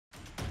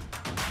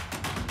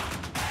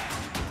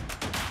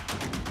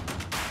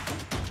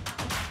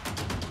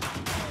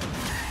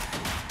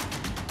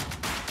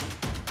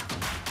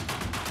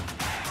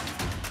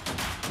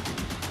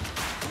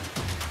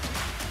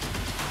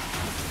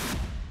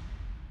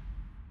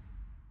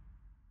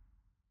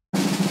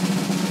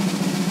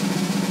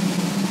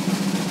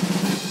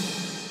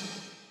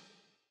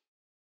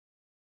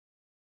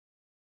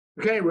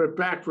Okay, we're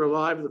back. We're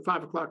live at the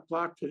 5 o'clock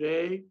block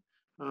today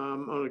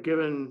on a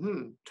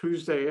given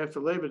Tuesday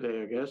after Labor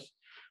Day, I guess.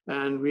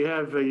 And we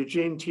have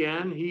Eugene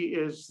Tian. He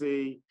is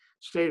the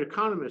state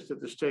economist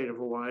of the state of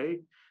Hawaii.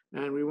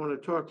 And we want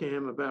to talk to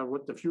him about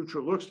what the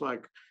future looks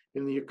like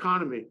in the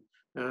economy.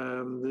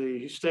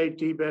 The state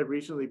DBEDT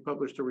recently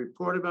published a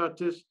report about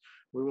this.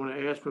 We want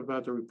to ask him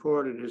about the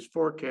report and his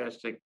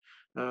forecasting,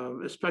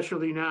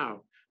 especially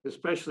now,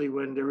 especially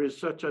when there is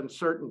such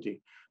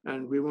uncertainty.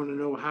 And we want to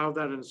know how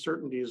that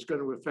uncertainty is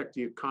going to affect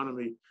the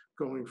economy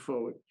going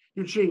forward.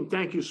 Eugene,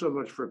 thank you so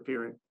much for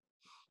appearing.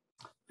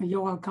 You're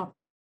welcome.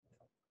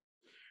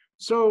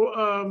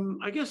 So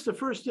I guess the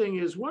first thing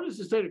is, what does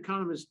the state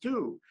economist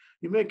do?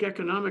 You make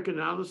economic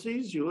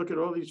analyses, you look at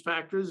all these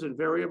factors and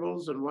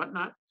variables and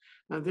whatnot,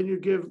 and then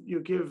you give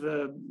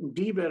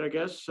DBEDT, I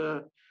guess,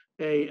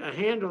 a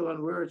handle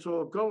on where it's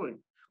all going.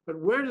 But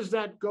where does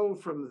that go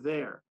from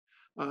there?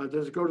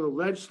 Does it go to the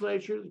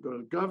legislature? Does it go to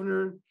the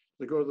governor?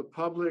 Does it go to the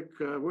public?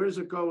 Where does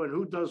it go and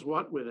who does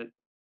what with it?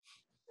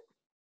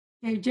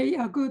 Hey, Jay,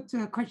 a good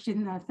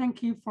question.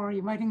 Thank you for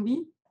inviting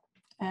me.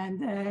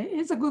 And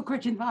it's a good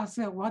question to ask,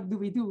 what do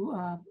we do?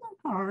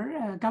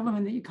 Our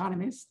government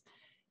economist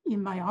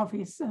in my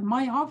office.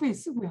 My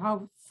office, we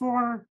have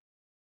 4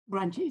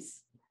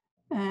 branches.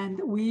 And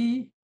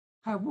we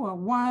have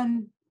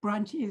one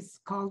branch is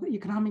called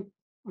Economic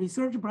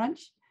Research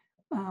Branch.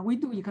 We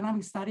do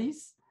economic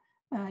studies.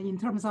 In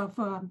terms of,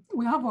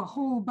 we have a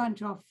whole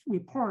bunch of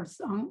reports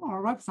on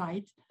our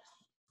website,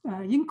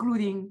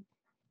 including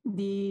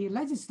the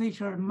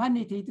legislature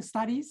mandated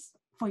studies.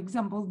 For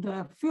example,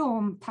 the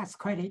film tax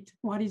credit.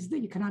 What is the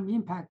economic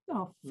impact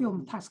of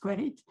film tax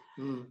credit?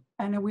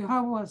 And we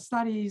have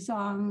studies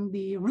on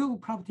the real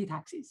property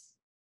taxes.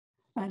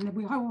 And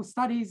we have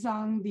studies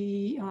on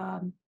the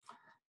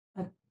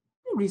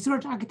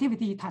research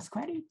activity tax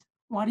credit.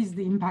 What is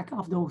the impact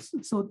of those?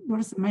 So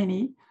there's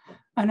many.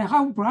 And I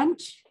have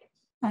branch.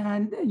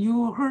 And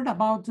you heard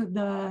about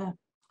the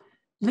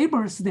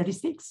labor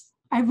statistics.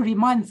 Every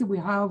month we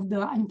have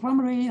the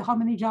unemployment rate, how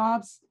many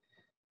jobs,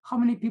 how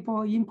many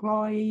people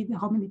employed,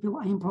 how many people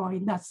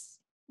unemployed. That's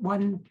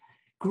one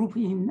group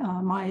in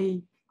my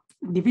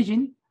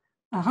division.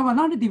 I have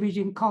another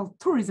division called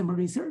tourism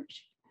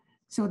research.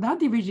 So that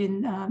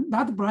division,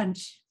 that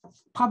branch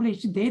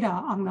published data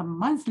on a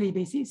monthly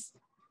basis,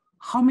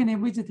 how many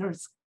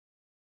visitors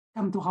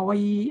come to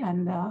Hawaii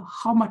and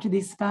how much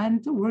they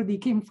spent, where they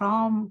came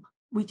from,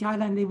 which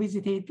island they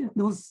visited,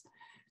 those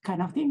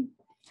kind of thing.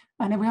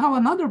 And we have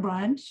another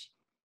branch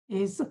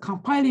is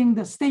compiling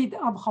the state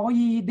of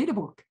Hawaii data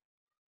book.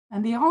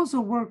 And they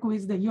also work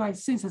with the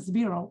US Census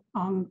Bureau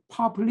on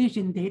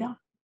population data.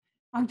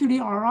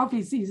 Actually, our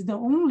office is the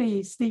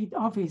only state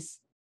office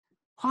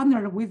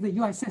partnered with the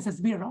US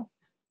Census Bureau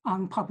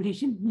on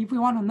population. If we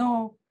want to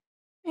know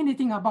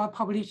anything about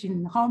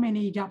population, how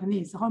many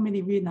Japanese, how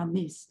many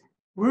Vietnamese,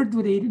 where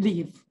do they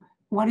live,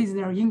 what is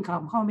their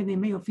income, how many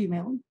male,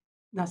 female,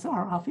 that's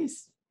our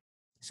office.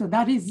 So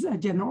that is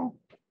general.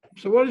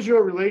 So what is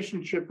your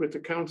relationship with the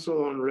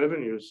Council on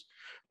Revenues?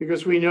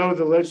 Because we know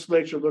the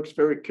legislature looks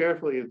very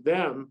carefully at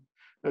them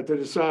to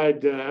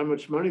decide how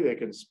much money they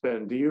can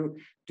spend. Do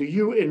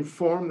you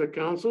inform the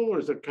council, or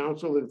does the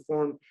council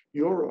inform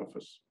your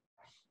office?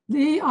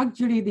 They are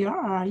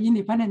an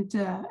independent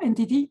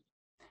entity,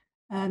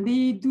 and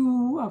they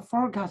do a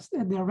forecast,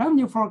 the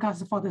revenue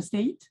forecast for the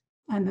state,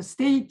 and the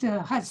state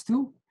has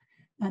to,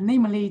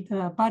 namely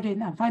the Budget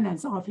and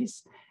Finance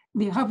Office,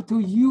 they have to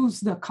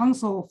use the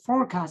council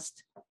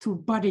forecast to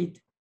budget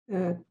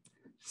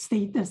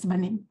state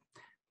spending.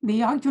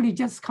 They actually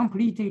just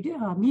completed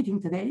a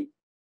meeting today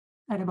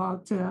at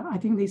about, I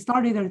think they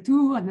started at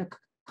 2 and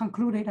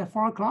concluded at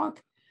 4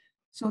 o'clock.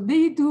 So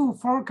they do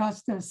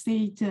forecast the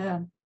state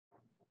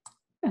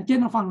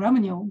general fund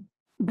revenue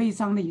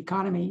based on the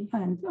economy.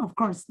 And of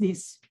course,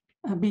 this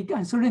big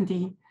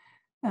uncertainty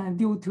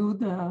due to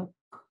the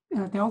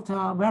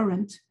Delta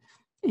variant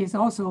is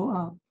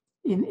also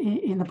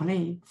in the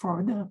play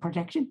for the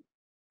projection.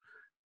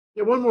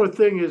 Yeah, one more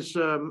thing is,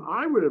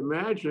 I would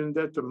imagine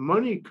that the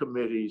money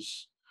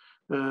committees,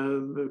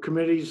 the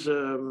committees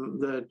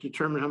that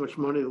determine how much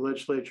money the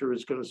legislature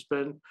is going to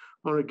spend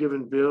on a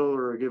given bill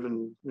or a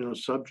given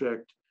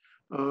subject,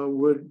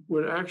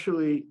 would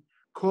actually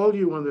call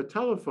you on the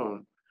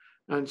telephone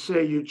and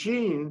say,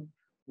 Eugene,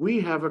 we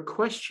have a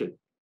question,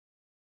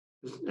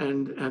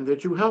 and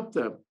that you help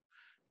them.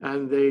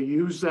 And they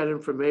use that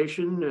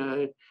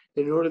information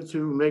in order to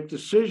make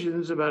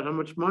decisions about how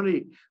much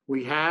money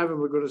we have and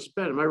we're going to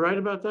spend. Am I right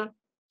about that?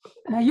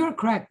 You're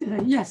correct.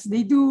 Yes,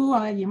 they do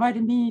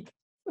invite me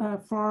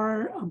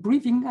for a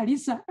briefing at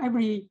least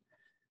every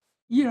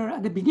year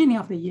at the beginning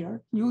of the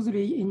year.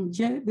 Usually in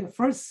the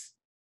first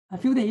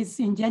few days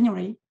in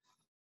January,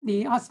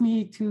 they ask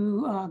me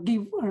to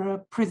give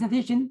a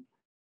presentation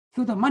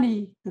to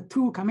the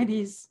 2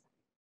 committees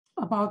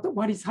about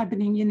what is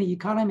happening in the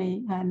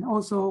economy. And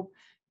also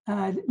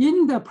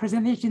in the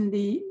presentation,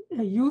 they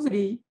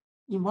usually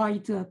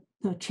invite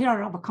the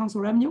chair of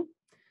council revenue,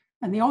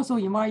 and they also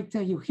invite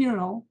your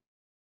hero,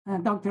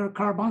 Dr.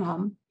 Carl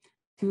Bonham,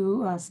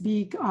 to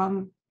speak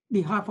on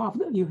behalf of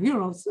the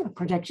UHERO's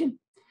projection.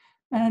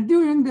 And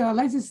during the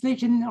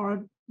legislation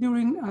or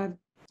during a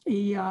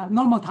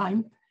normal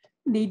time,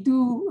 they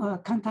do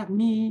contact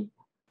me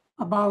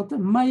about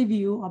my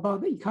view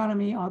about the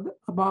economy, or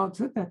about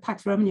the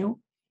tax revenue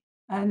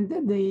and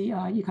the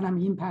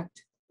economic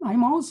impact.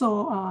 I'm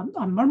also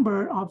a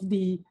member of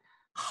the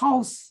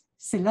House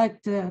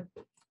Select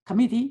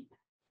Committee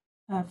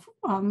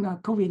on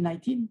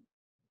COVID-19.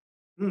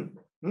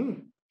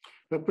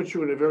 That puts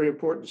you in a very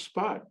important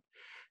spot.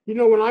 You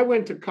know, when I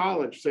went to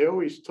college, they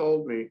always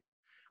told me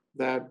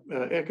that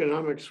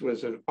economics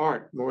was an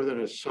art more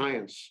than a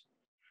science.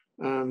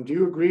 Do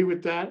you agree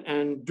with that?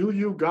 And do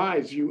you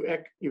guys, you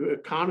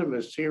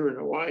economists here in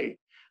Hawaii,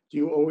 do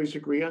you always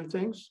agree on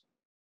things?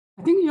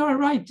 I think you're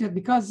right,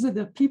 because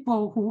the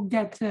people who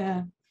get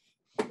the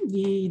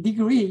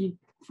degree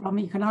from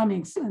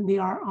economics, they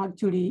are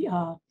actually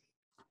a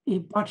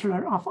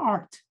Bachelor of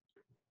Art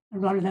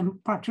rather than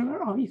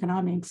Bachelor of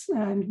Economics.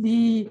 And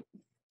the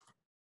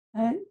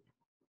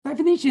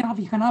definition of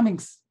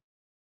economics,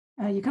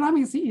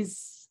 economics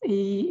is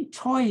a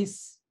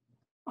choice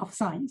of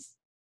science.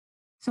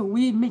 So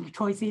we make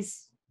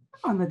choices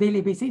on a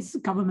daily basis,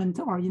 government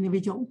or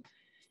individual.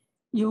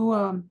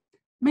 You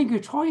make a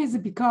choice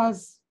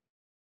because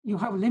you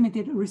have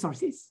limited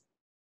resources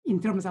in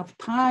terms of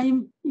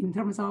time, in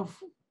terms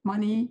of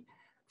money,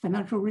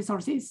 financial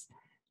resources.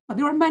 But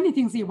there are many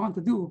things you want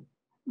to do,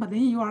 but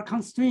then you are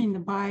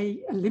constrained by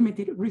a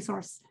limited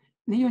resource.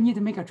 Then you need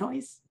to make a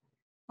choice.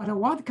 But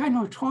what kind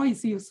of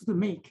choice you should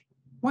make?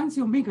 Once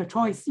you make a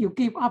choice, you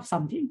give up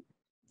something.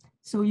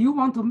 So you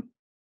want to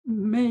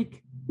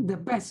make the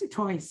best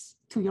choice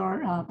to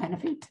your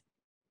benefit.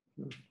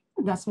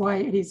 That's why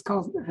it is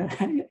called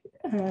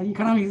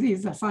economics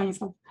is a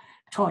science of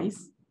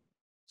choice.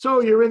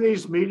 So you're in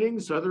these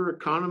meetings, other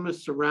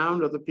economists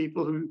around, other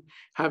people who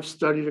have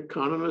studied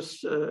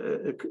economics.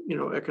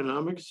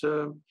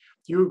 Do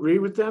you agree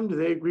with them? Do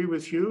they agree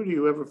with you? Do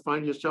you ever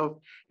find yourself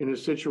in a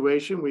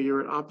situation where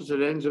you're at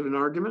opposite ends of an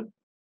argument?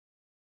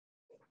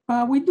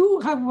 We do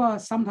have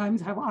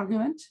sometimes have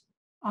arguments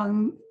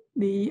on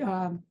the,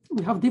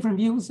 we have different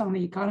views on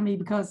the economy,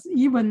 because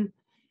even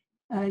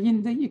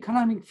in the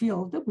economic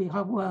field, we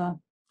have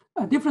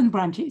different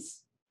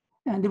branches.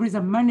 And there is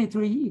a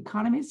monetary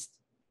economist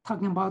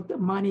talking about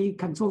money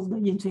controls the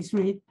interest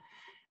rate.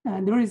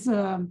 And there is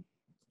a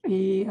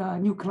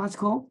new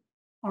classical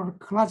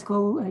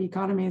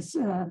economist.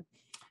 The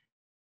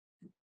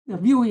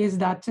view is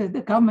that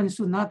the government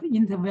should not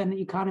intervene in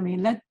the economy,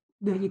 let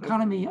the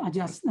economy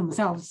adjust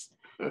themselves.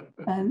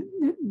 And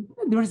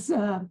there is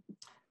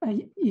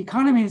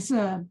economists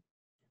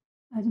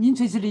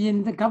interested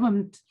in the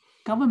government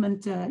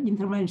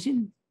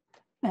intervention.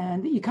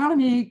 And the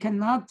economy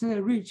cannot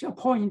reach a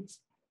point.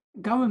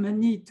 Government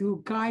need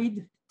to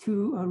guide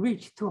to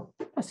reach to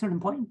a certain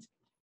point.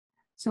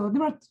 So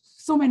there are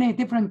so many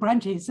different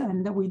branches,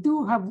 and we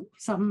do have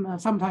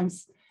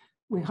sometimes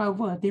we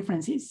have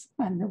differences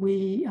and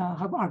we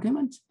have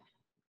arguments.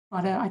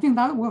 But I think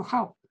that will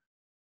help.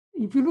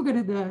 If you look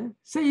at the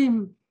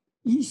same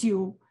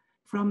issue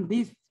from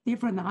this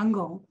different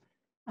angle,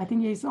 I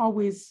think it's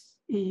always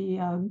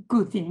a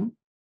good thing.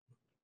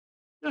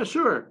 Yeah,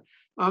 sure.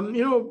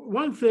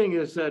 One thing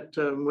is that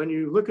when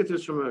you look at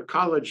this from a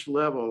college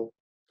level,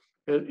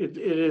 it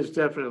is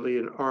definitely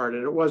an art,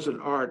 and it was an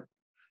art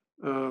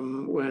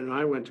when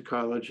I went to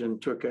college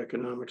and took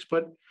economics.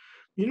 But,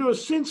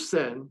 since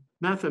then,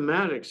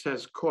 mathematics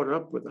has caught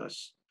up with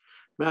us.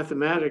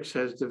 Mathematics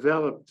has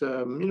developed,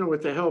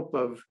 with the help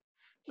of,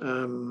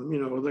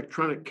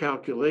 electronic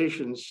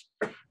calculations,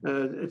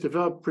 it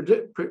developed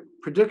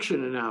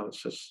prediction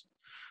analysis.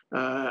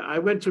 I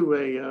went to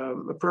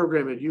a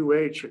program at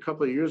UH a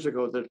couple of years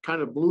ago that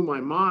kind of blew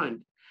my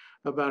mind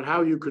about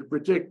how you could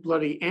predict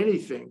bloody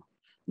anything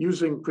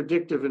using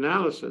predictive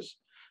analysis.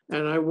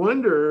 And I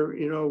wonder,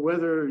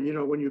 whether,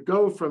 when you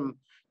go from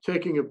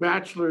taking a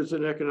bachelor's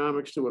in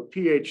economics to a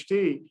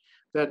PhD,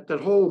 that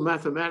whole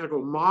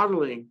mathematical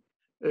modeling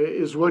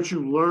is what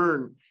you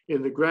learn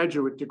in the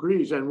graduate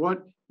degrees, and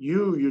what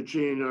you,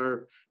 Eugene,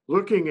 are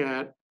looking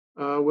at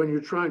when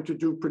you're trying to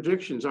do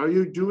predictions. Are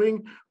you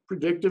doing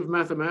predictive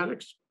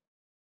mathematics?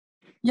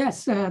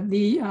 Yes,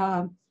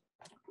 the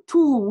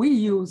tool we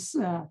use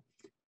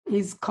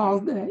is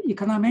called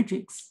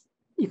econometrics.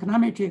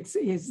 Econometrics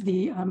is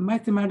the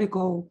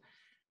mathematical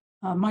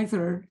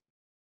method,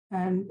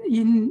 and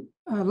in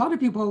a lot of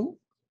people,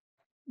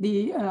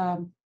 the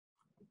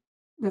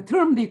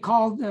term they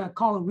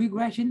call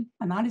regression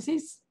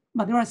analysis.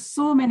 But there are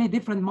so many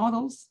different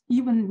models,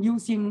 even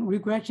using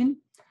regression.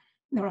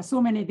 There are so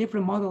many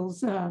different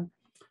models. We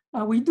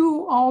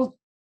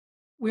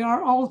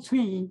are all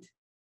trained,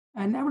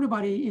 and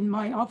everybody in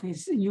my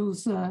office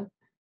use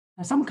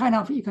some kind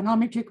of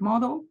econometric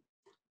model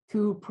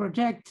to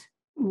project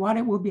what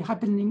it will be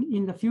happening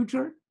in the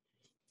future.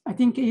 I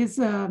think is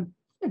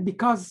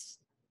because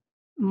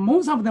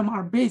most of them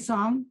are based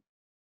on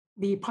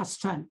the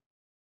past trend,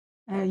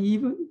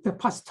 even the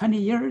past 20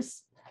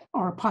 years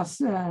or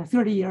past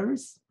 30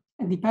 years.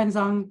 It depends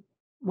on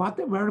what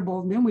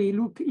variable, then we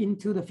look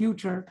into the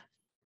future,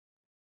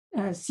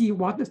 see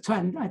what the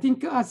trend. I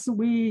think as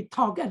we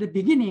talk at the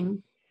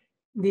beginning,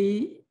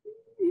 we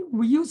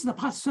use the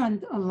past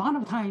trend a lot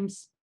of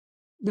times,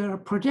 the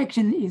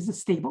projection is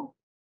stable,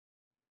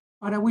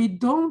 but we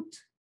don't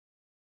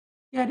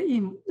get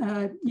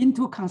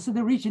into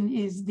consideration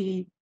is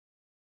the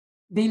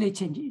daily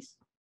changes.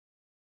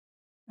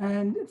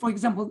 And for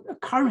example,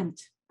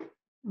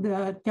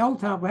 the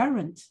Delta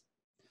variant,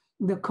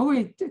 the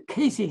COVID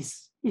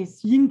cases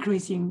is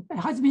increasing, it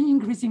has been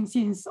increasing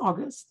since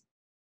August.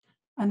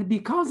 And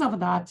because of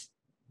that,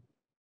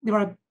 there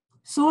are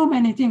so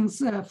many things.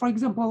 For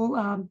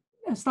example,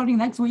 starting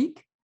next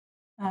week,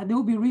 there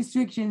will be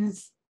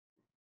restrictions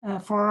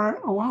for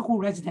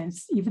Oahu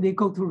residents if they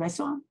go to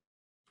restaurant.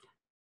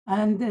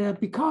 And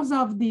because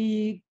of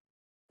the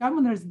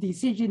governor's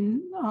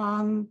decision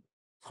on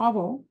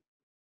travel,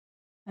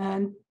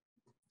 and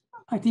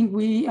I think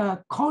we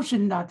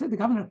cautioned that, the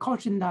governor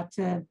cautioned that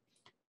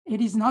it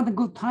is not a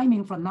good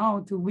timing for now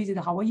to visit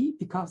Hawaii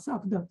because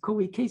of the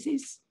COVID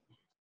cases.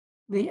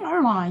 The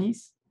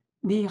airlines,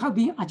 they have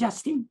been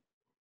adjusting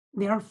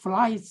their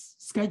flights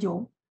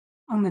schedule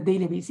on a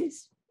daily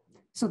basis.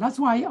 So that's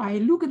why I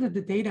look at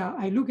the data,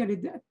 I look at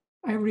it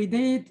every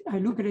day, I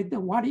look at it,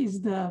 what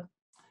is the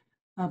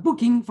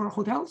booking for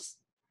hotels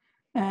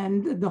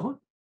and the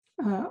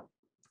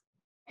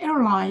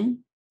airline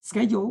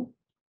schedule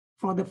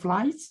for the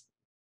flights.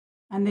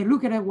 And they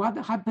look at what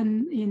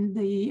happened in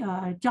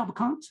the job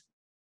count.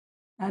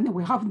 And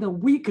we have the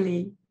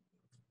weekly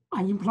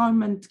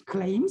unemployment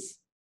claims.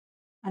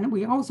 And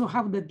we also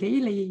have the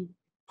daily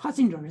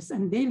passengers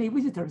and daily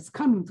visitors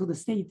coming to the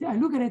state. I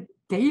look at it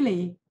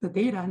daily, the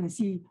data, and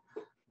see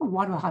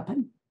what will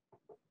happen.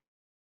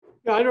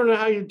 Yeah, I don't know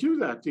how you do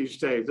that these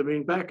days. I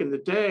mean, back in the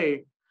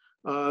day,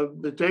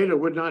 the data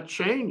would not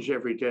change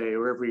every day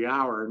or every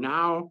hour.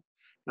 Now,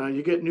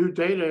 you get new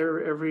data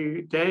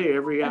every day,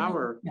 every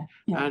hour,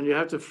 and you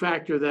have to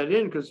factor that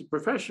in because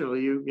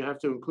professionally, you have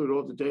to include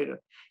all the data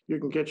you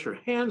can get your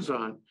hands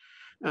on.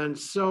 And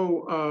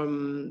so,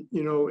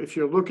 you know, if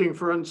you're looking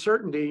for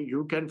uncertainty,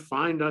 you can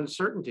find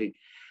uncertainty.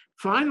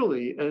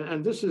 Finally,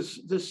 and this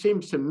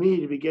seems to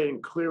me to be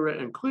getting clearer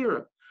and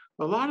clearer.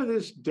 A lot of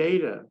this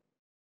data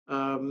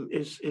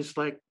is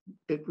like,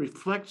 it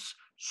reflects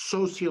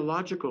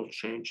sociological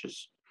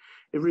changes.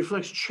 It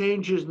reflects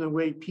changes in the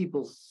way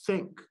people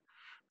think,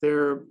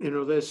 their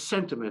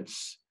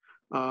sentiments.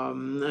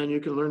 And you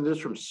can learn this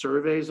from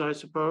surveys, I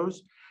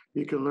suppose.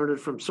 You can learn it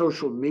from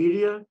social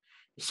media.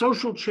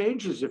 Social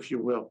changes, if you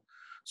will.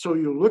 So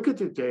you look at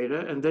the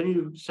data and then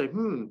you say,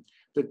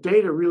 the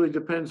data really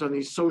depends on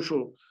these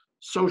social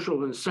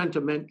and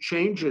sentiment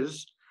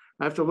changes.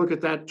 I have to look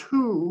at that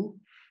too.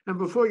 And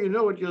before you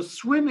know it, you're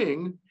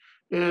swimming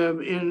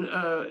in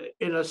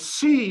a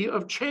sea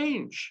of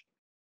change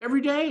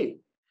every day.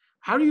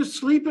 How do you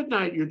sleep at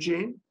night,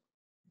 Eugene?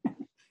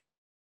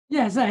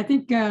 Yes, I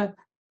think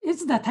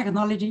it's the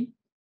technology,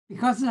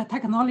 because the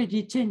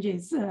technology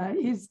changes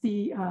is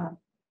the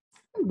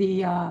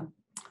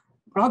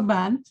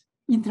broadband,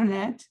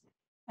 internet,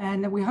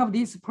 and we have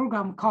this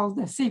program called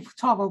the Safe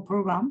Travel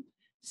Program,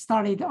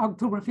 started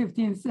October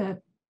 15th,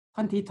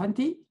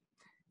 2020.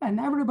 And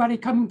everybody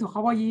coming to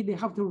Hawaii, they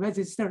have to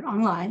register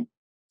online.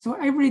 So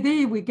every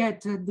day we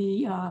get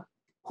the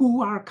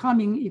who are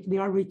coming, if they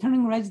are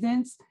returning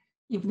residents,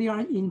 if they are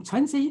in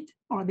transit,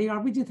 or they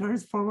are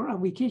visitors for a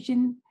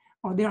vacation,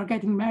 or they are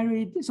getting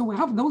married. So we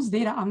have those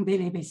data on a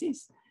daily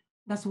basis.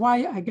 That's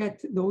why I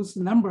get those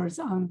numbers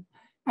on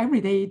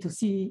every day to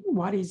see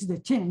what is the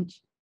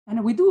change.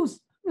 And we do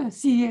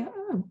see a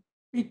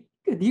big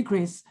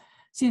decrease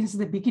since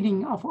the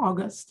beginning of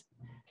August.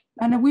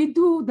 And we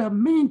do, the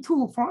main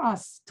tool for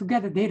us to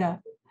get the data,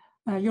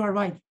 you are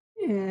right,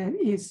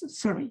 is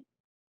survey.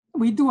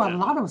 We do a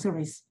lot of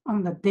surveys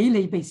on the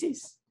daily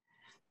basis.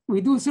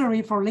 We do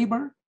survey for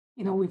labor.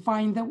 We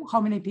find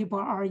how many people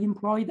are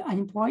employed,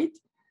 unemployed.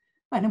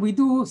 And we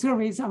do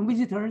surveys on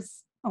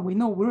visitors, and we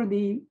know where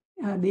they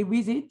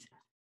visit.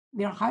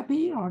 They are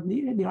happy or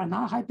they are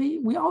not happy.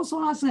 We also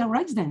ask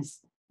residents.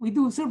 We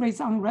do surveys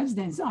on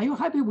residents. Are you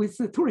happy with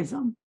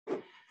tourism?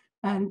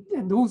 And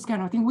those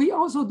kind of things. We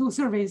also do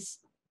surveys.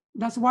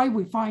 That's why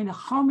we find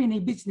how many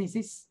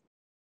businesses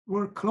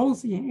were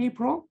closed in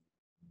April.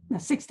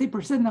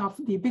 60% of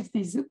the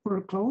businesses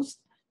were closed.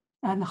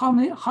 And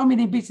how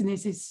many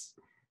businesses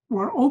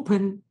were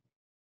open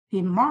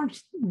in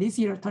March this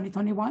year,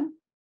 2021.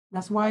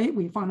 That's why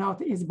we found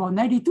out it's about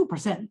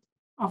 92%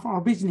 of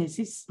our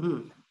businesses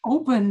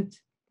opened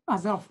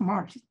as of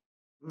March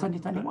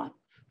 2021.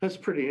 That's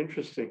pretty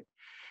interesting.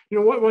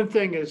 One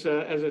thing is,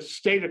 as a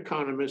state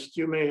economist,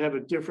 you may have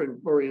a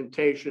different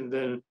orientation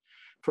than,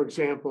 for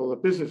example, a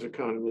business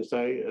economist.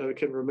 I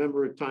can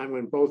remember a time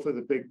when both of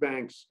the big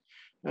banks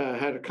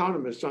had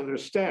economists on their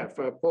staff.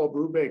 Paul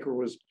Brubaker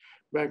was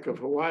Bank of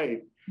Hawaii,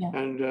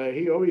 and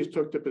he always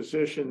took the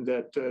position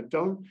that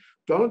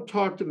don't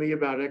talk to me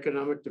about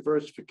economic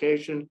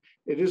diversification.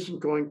 It isn't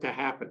going to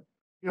happen.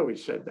 He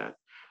always said that.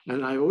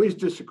 And I always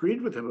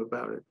disagreed with him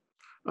about it.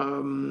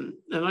 And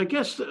I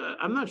guess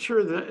I'm not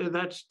sure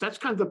that that's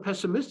kind of the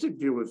pessimistic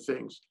view of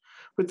things.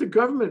 But the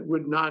government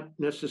would not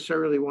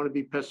necessarily want to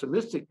be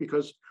pessimistic,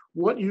 because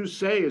what you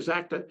say is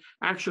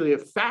actually a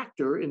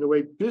factor in the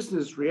way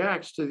business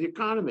reacts to the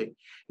economy.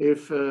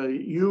 If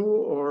you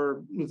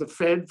or the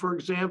Fed, for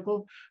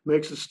example,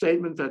 makes a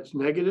statement that's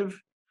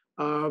negative,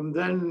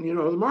 then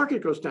the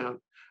market goes down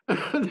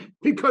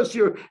because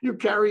you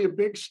carry a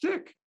big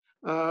stick.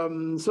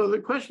 So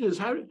the question is,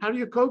 how do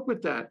you cope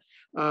with that?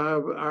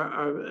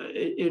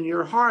 In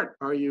your heart,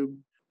 are you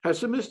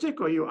pessimistic?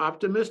 Are you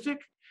optimistic?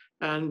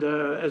 And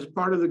as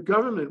part of the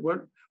government,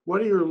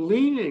 what are your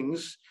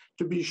leanings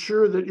to be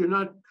sure that you're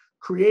not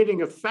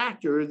creating a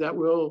factor that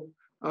will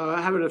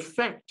have an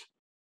effect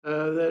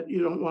that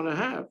you don't want to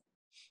have?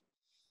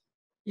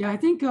 Yeah, I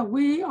think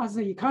we as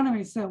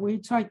economists, we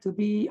try to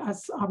be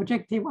as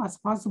objective as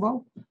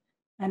possible.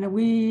 And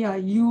we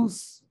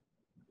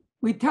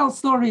tell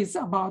stories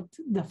about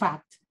the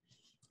fact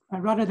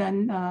rather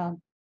than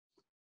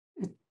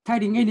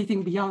telling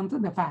anything beyond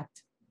the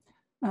fact.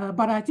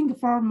 But I think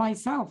for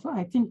myself,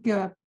 I think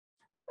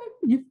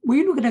if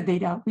we look at the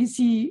data, we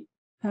see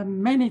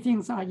many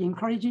things are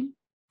encouraging.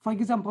 For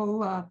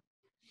example,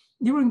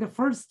 during the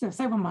first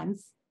 7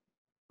 months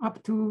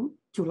up to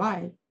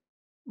July,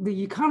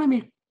 the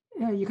economic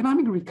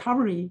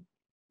recovery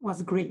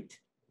was great.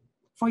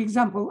 For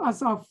example,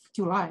 as of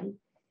July,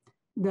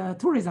 the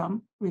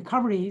tourism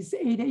recovery is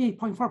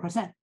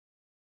 88.4%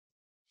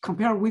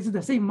 compared with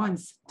the same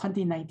months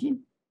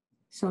 2019.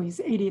 So it's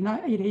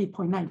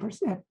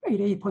 88.9%,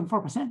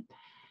 88.4%.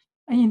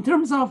 And in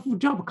terms of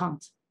job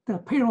count, the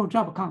payroll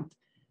job count,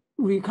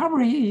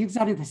 recovery is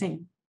exactly the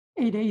same,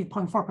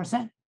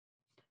 88.4%.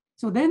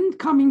 So then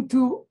coming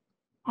to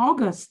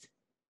August,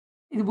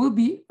 it will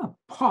be a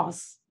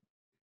pause.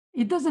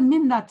 It doesn't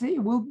mean that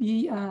it will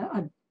be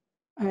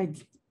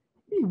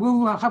it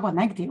will have a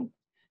negative,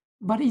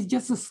 but it's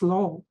just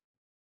slow,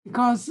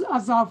 because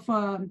as of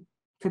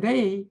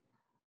today,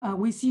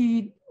 we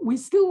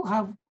still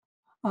have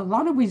a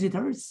lot of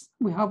visitors.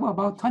 We have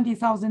about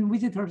 20,000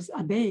 visitors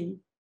a day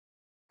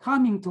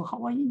coming to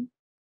Hawaii.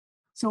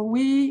 So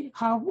we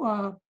have,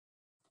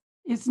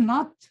 it's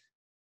not,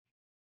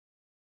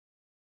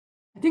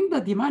 I think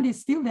the demand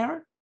is still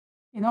there.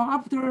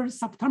 After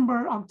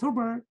September,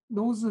 October,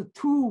 those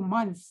 2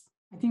 months,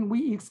 I think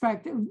we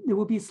expect they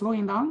will be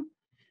slowing down,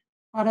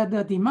 but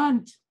the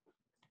demand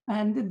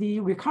and the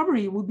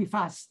recovery will be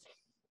fast,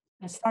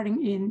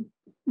 starting in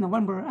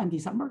November and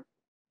December.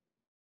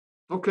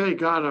 Okay,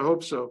 God, I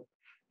hope so.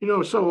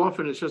 So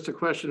often it's just a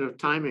question of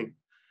timing.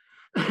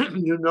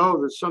 You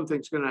know that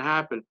something's going to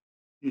happen.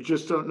 You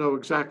just don't know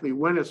exactly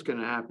when it's going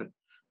to happen.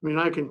 I mean,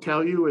 I can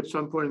tell you at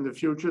some point in the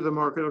future, the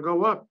market will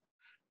go up.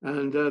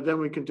 And then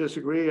we can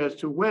disagree as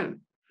to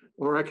when.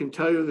 Or I can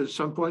tell you that at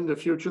some point in the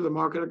future, the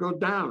market will go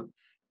down.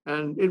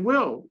 And it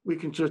will. We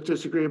can just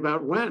disagree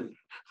about when.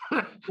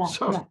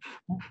 So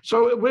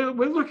we're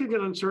looking at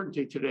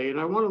uncertainty today.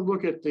 And I want to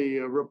look at the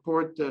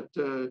report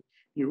that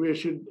you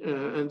issued.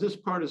 And this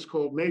part is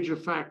called Major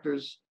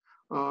Factors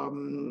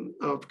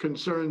of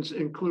Concerns,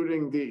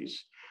 including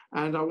these.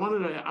 And I want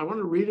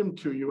to read them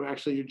to you,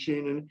 actually,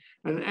 Eugene,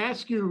 and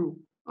ask you,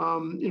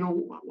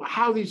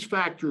 how these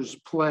factors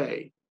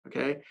play,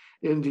 okay,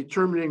 in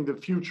determining the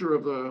future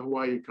of the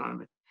Hawaii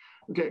economy.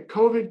 Okay,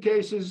 COVID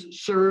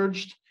cases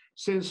surged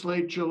since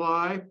late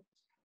July.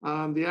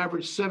 The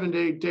average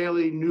 7-day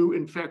daily new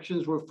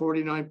infections were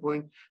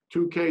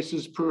 49.2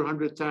 cases per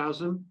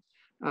 100,000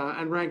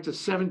 and ranked the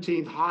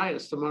 17th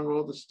highest among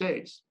all the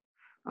states.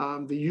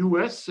 The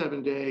US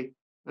 7-day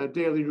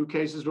daily new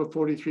cases were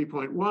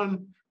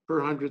 43.1 per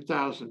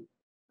 100,000,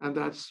 and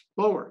that's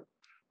lower.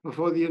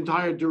 For the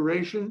entire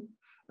duration,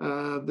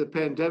 the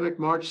pandemic,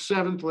 March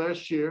 7th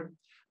last year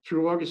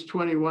through August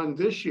 21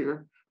 this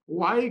year,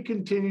 Hawaii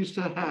continues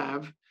to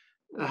have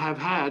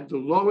had the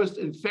lowest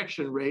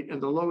infection rate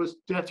and the lowest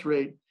death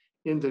rate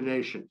in the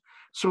nation.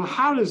 So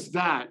how does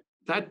that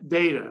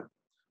data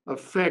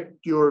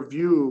affect your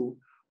view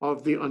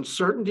of the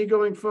uncertainty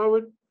going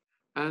forward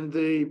and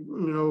the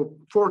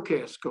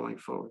forecast going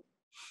forward?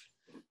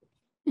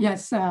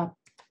 Yes,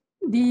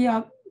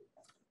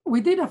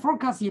 we did a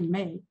forecast in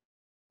May.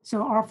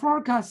 So our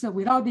forecast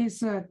without this,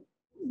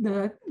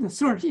 the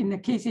surge in the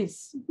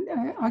cases,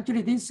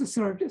 actually this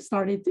surge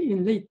started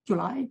in late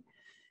July.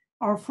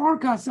 Our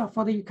forecast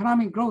for the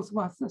economic growth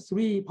was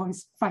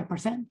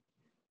 3.5%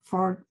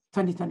 for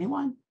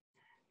 2021.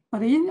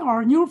 But in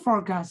our new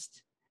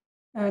forecast,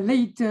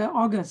 late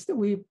August,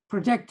 we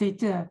projected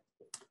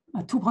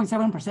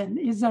 2.7%.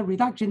 Is a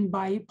reduction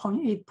by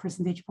 0.8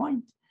 percentage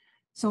point.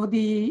 So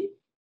the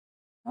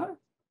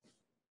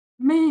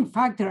main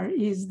factor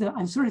is the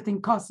uncertainty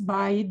caused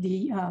by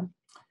the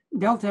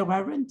Delta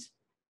variant.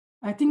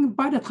 I think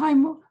by the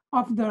time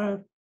of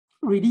the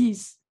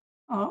release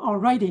or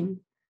writing,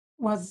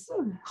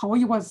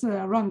 Hawaii was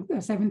ranked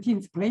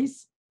 17th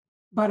place.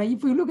 But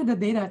if we look at the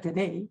data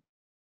today,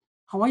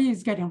 Hawaii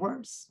is getting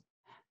worse.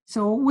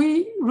 So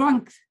we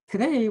ranked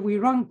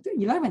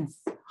 11th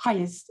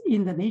highest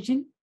in the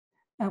nation.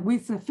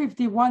 with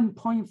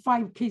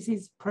 51.5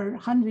 cases per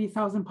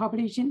 100,000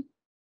 population,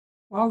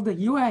 while the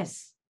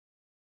US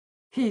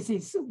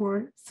cases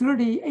were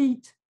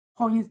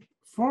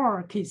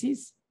 38.4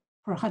 cases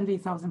per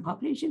 100,000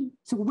 population.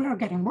 So we are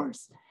getting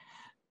worse.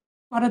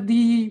 But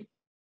the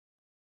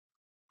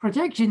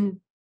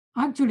projection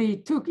actually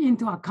took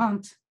into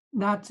account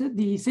that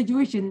the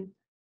situation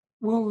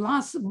will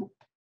last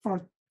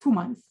for 2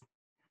 months,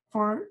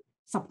 for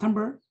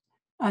September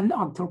and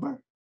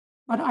October.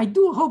 But I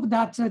do hope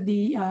that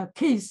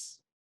this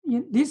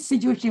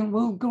situation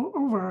will go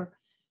over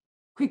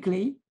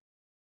quickly.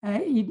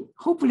 It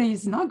hopefully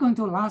is not going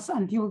to last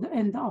until the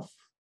end of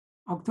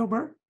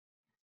October.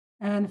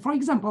 And for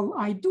example,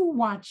 I do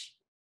watch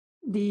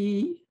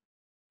the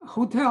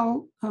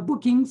hotel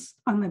bookings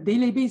on a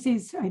daily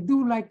basis. I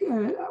do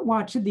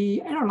watch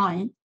the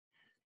airline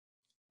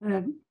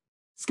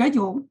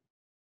schedule.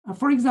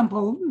 For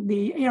example,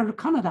 the Air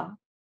Canada,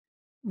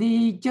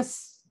 they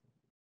just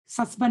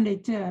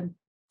suspended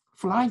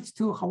flights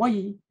to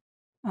Hawaii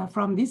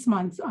from this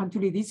month,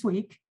 actually this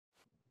week,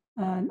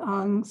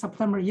 on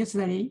September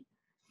yesterday,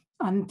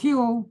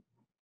 until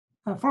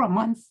for a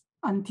month,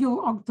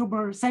 until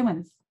October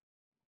 7th.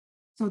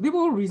 So they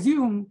will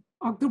resume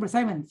October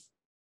 7th.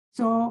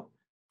 So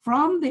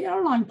from the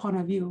airline point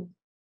of view,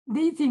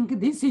 they think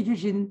this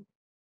situation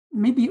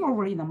may be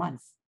over in a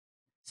month.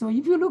 So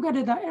if you look at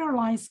the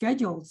airline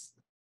schedules,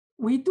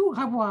 we do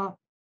have a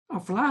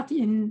flat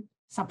in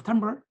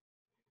September.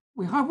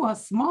 We have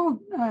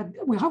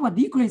a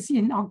decrease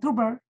in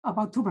October,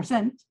 about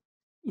 2%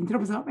 in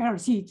terms of air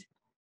seat.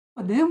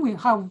 But then we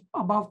have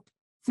about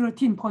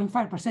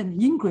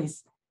 13.5%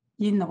 increase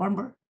in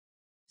November.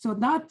 So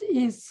that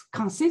is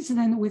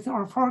consistent with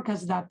our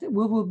forecast that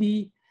we will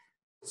be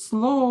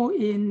slow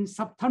in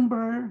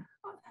September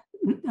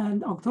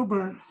and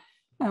October.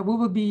 We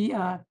will be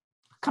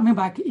coming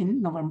back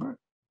in November.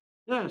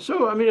 Yeah,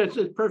 so I mean, it's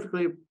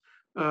perfectly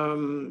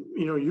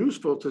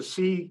useful to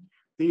see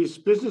these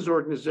business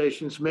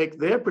organizations make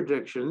their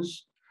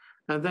predictions,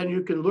 and then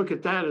you can look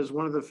at that as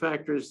one of the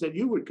factors that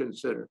you would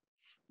consider,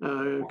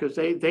 because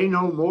they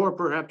know more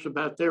perhaps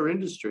about their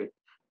industry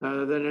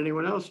than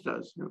anyone else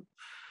does.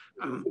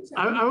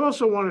 I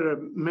also wanted to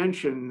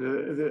mention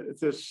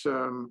this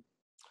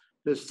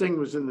thing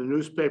was in the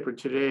newspaper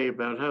today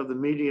about how the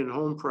median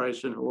home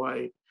price in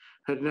Hawaii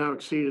had now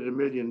exceeded $1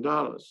 million.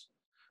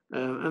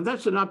 And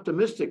that's an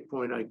optimistic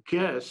point, I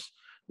guess.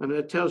 And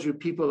it tells you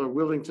people are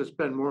willing to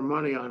spend more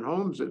money on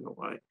homes in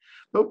Hawaii.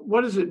 But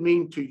what does it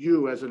mean to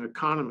you as an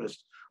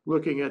economist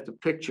looking at the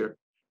picture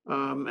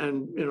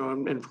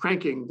and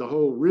cranking the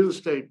whole real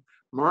estate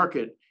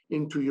market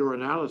into your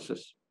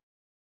analysis?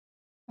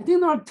 I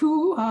think there are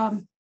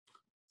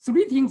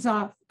three things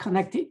are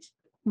connected.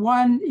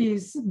 One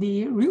is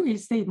the real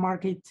estate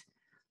market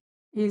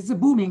is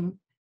booming,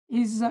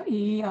 is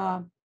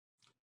a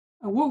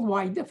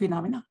worldwide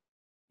phenomenon.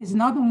 It's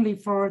not only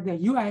for the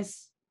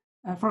US,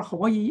 for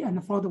Hawaii,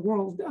 and for the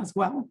world as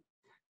well.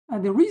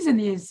 The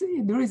reason is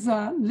there is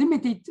a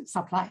limited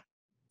supply.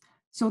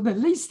 So the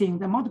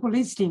multiple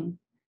listing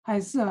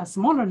has a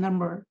smaller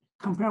number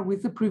compared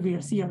with the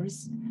previous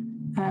years.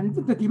 And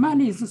the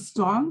demand is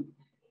strong.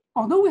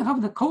 Although we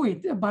have the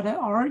COVID, but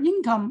our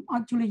income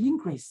actually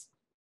increased.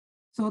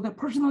 So the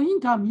personal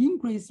income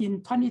increase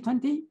in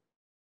 2020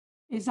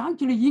 is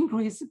actually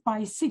increased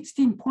by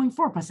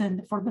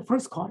 16.4% for the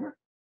first quarter.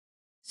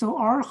 So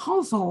our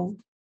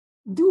household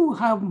do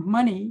have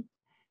money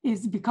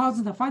is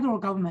because the federal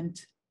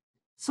government,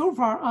 so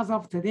far as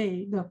of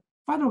today, the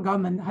federal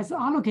government has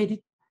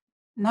allocated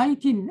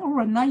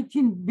over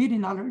 $19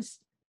 billion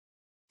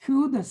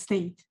to the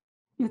state.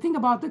 You think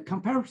about the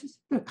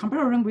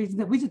comparison with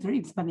the visitor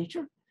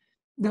expenditure.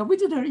 The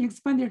visitor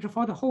expenditure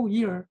for the whole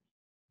year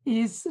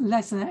is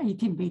less than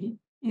 18 billion.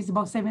 It's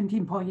about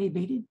 17.8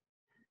 billion.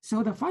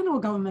 So the federal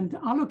government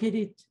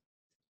allocated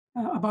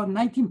about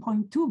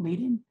 19.2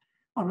 billion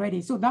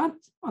already. So that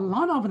a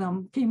lot of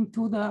them came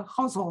to the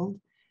household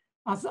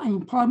as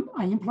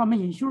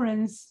unemployment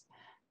insurance,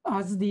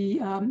 as the,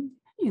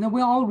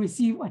 we all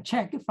receive a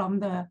check from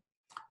the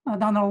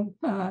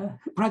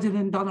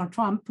President Donald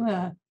Trump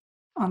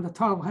on the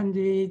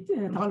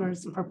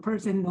 $1,200 per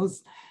person,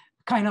 those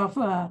kind of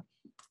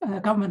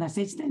government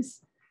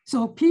assistance.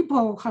 So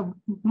people have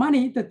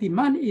money, the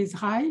demand is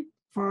high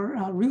for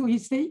real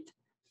estate,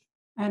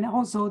 and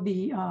also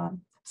the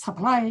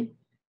supply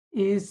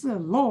is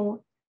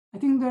low. I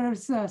think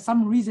there's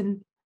some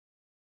reason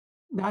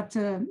that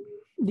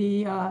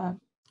the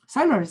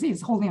sellers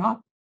is holding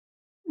up.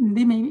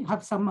 They may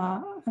have some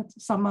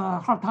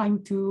hard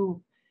time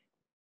to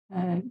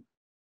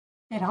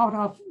get out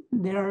of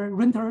their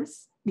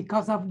renters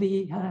because of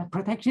the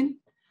protection.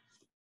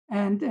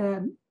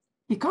 And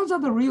because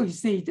of the real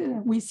estate,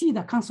 we see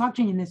the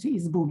construction industry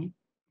is booming.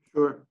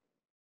 Sure.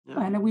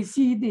 Yeah. And we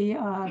see the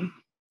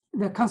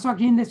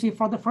construction industry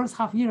for the first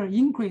half year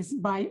increased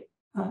by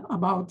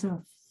about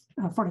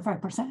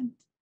 45%.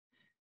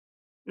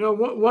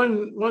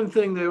 One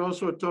thing they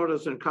also taught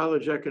us in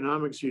college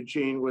economics,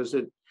 Eugene, was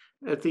that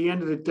at the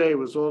end of the day, it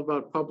was all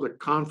about public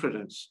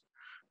confidence.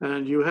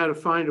 and you had to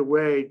find a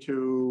way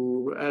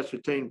to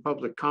ascertain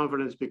public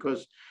confidence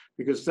because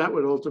that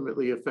would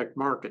ultimately affect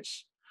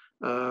markets.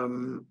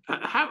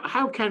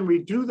 How can we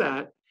do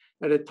that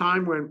at a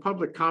time when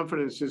public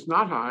confidence is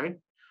not high,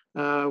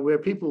 where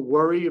people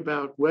worry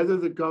about whether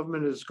the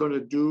government is going to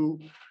do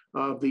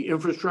the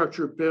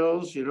infrastructure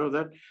bills?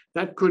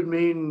 That could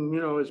mean,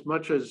 as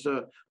much as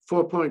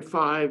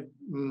 4.5,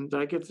 did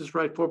I get this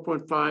right?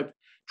 $4.5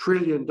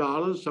 trillion,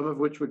 some of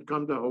which would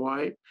come to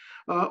Hawaii,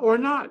 or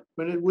not,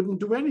 but it wouldn't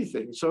do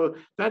anything. So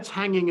that's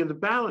hanging in the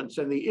balance,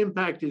 and the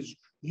impact is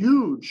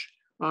huge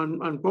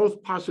on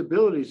both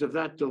possibilities of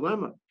that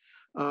dilemma.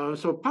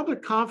 So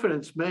public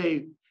confidence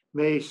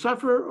may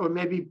suffer or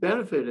may be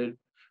benefited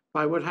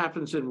by what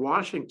happens in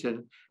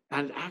Washington,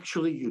 and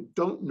actually you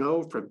don't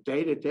know from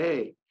day to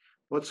day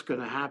what's going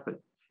to happen.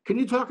 Can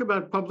you talk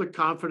about public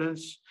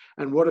confidence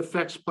and what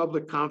affects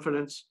public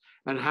confidence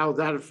and how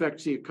that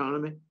affects the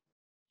economy?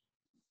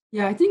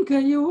 Yeah, I think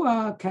you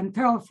can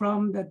tell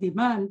from the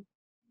demand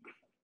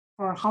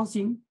for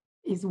housing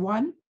is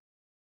one.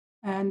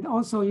 And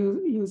also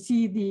you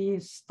see the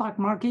stock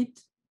market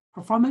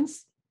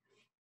performance.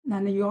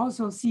 And you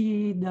also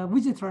see the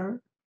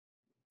visitor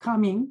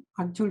coming.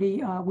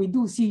 Actually, we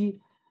do see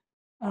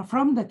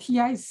from the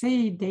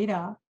TISA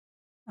data,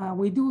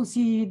 we do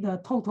see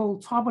the total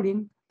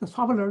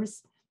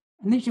travelers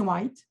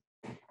nationwide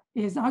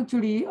is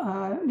actually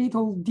a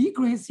little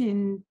decrease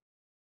in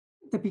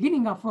the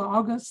beginning of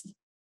August,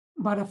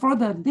 but for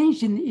the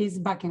nation is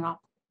backing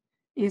up.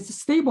 Is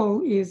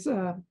stable, is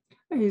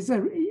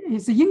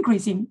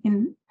increasing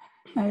in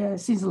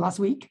since last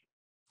week,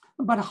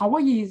 but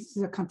Hawaii is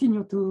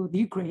continue to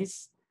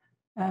decrease.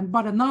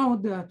 But now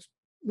the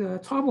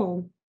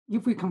travel,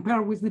 if we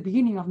compare with the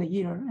beginning of the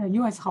year,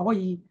 U.S.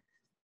 Hawaii,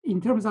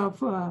 in terms of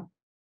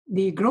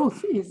the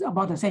growth is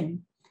about the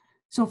same.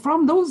 So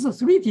from those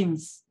three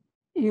things,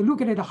 you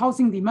look at the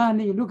housing demand,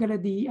 you look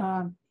at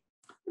the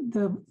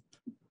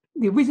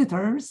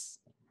visitors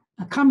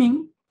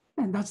coming,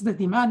 and that's the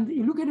demand.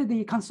 You look at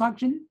the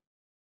construction,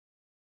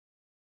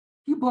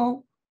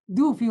 people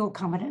do feel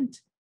confident.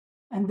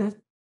 And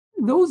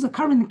those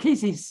current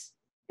cases,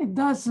 it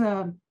does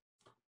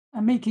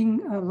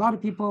making a lot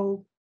of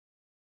people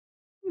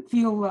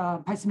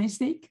feel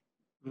pessimistic.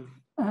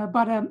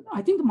 But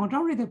I think the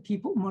majority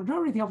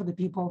of the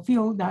people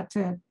feel that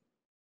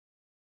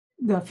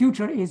the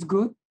future is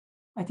good.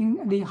 I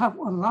think they have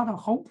a lot of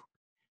hope.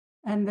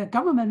 And the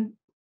government,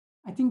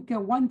 I think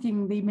one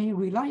thing, they may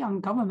rely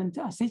on government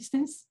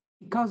assistance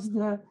because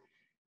the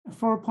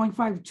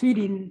 4.5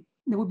 trillion,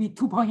 there will be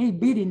 2.8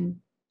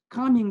 billion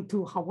coming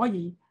to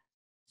Hawaii.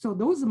 So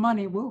those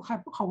money will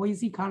help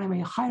Hawaii's economy,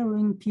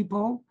 hiring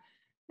people,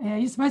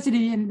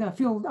 especially in the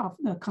field of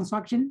the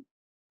construction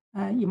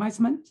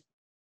investment.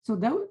 So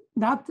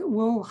that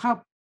will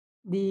help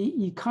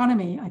the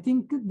economy. I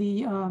think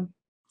the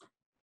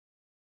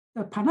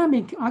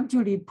pandemic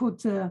actually put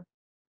the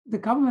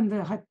government,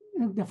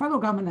 the federal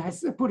government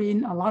has put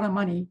in a lot of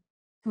money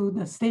to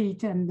the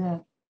state,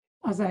 and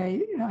as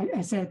I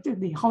said,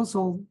 the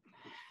household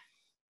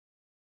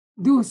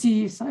do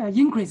see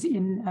increase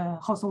in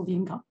household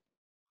income.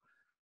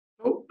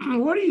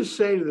 What do you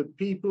say to the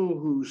people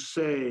who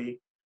say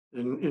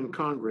in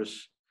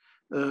Congress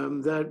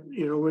that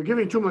we're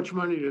giving too much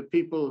money to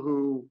people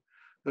who,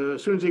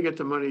 as soon as they get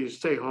the money,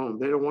 stay home?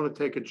 They don't want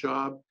to take a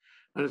job.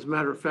 And as a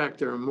matter of fact,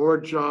 there are more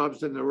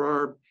jobs than there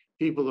are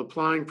people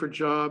applying for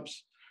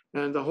jobs.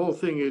 And the whole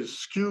thing is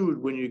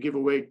skewed when you give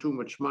away too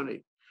much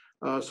money.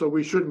 So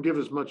we shouldn't give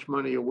as much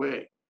money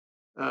away.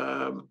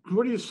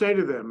 What do you say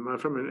to them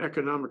from an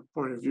economic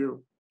point of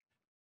view?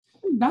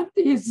 That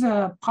is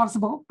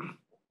possible,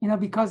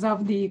 because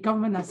of the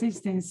government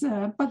assistance.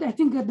 But I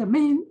think that the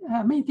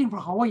main thing for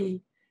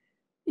Hawaii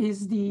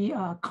is the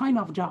kind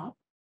of job.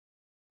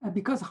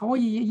 Because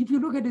Hawaii, if you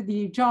look at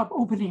the job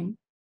opening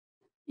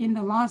in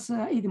the last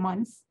 8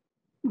 months,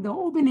 the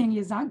opening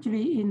is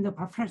actually in the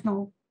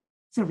professional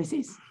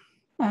services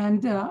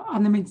and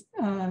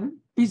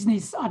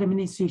business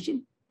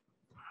administration.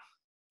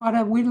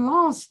 But we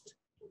lost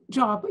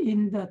job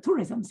in the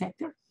tourism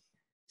sector.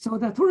 So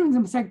the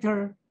tourism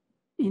sector,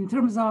 in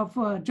terms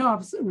of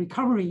jobs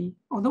recovery,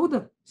 although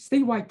the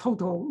statewide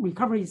total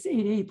recovery is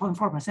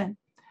 88.4%,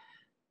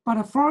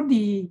 but for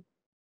the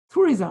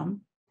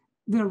tourism,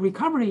 the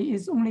recovery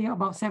is only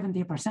about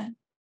 70%.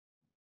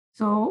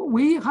 So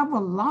we have a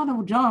lot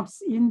of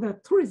jobs in the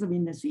tourism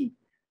industry,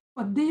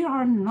 but they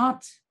are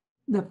not,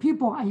 the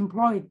people are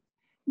employed,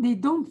 they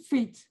don't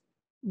fit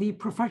the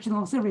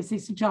professional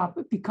services job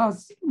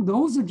because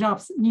those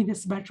jobs need a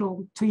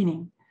special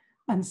training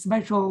and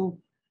special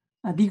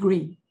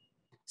degree.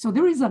 So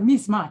there is a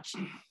mismatch,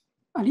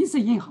 at least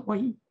in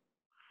Hawaii.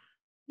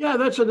 Yeah,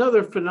 that's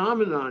another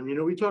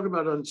phenomenon. We talk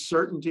about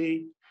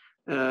uncertainty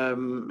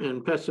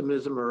and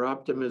pessimism or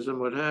optimism,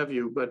 what have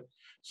you, but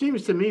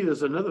seems to me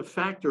there's another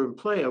factor in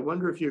play. I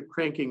wonder if you're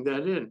cranking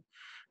that in.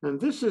 And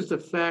this is the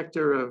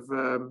factor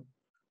of,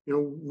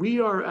 we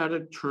are at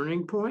a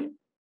turning point.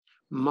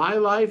 My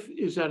life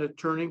is at a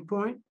turning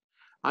point.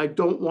 I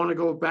don't want to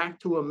go back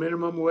to a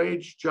minimum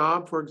wage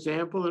job, for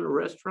example, in a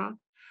restaurant.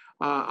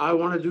 I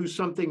want to do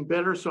something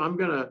better, so I'm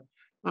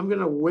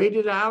gonna wait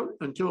it out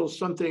until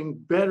something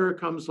better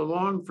comes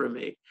along for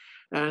me.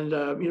 And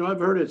I've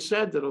heard it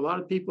said that a lot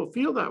of people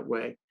feel that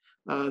way.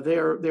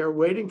 They're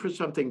waiting for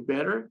something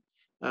better.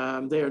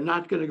 They are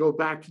not going to go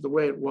back to the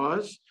way it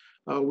was.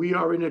 We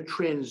are in a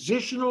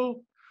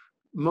transitional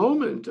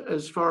moment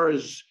as far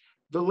as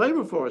the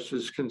labor force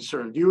is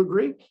concerned. Do you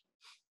agree?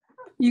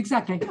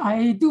 Exactly.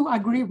 I do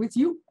agree with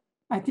you.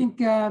 I think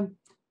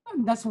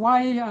that's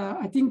why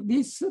I think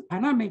this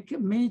pandemic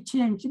may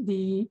change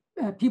the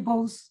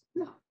people's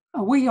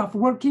way of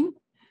working.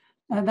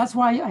 That's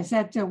why I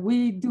said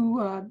we do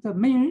the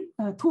main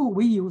tool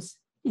we use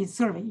is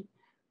survey.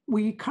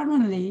 We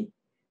currently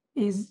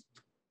is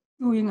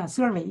doing a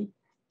survey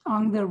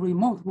on the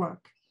remote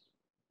work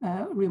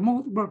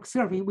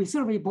survey. We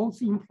survey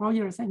both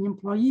employers and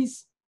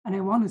employees, and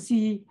I want to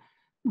see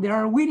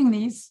their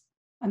willingness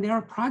and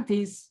their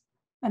practice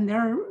and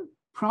their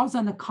pros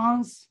and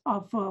cons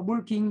of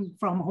working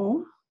from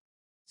home.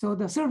 So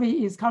the survey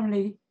is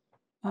currently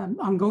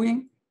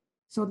ongoing.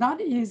 So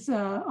that is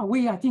a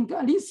way, I think,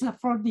 at least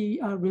for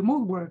the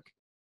remote work,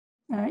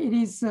 it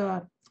is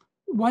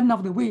one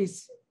of the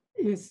ways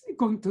is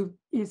going to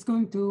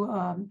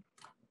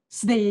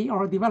stay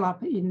or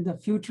develop in the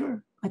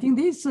future. I think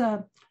this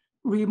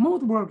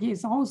remote work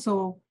is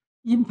also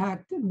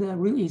impact the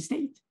real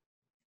estate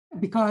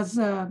because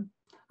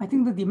I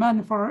think the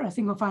demand for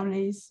single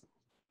families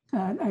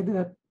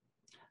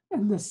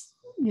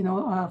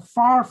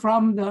far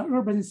from the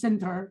urban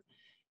center,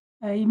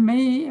 it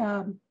may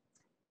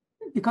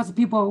because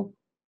people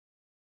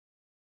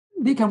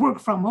they can work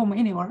from home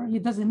anywhere.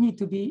 It doesn't need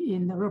to be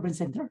in the urban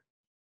center.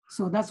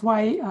 So that's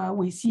why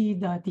we see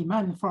the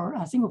demand for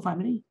a single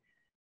family.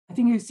 I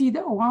think you see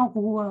the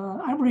Oahu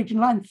average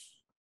length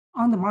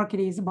on the market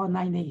is about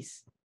 9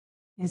 days.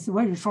 It's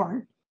very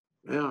short.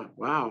 Yeah,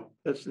 wow,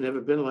 that's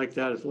never been like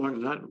that as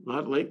long,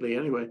 not lately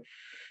anyway.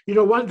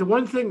 The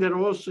one thing that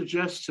all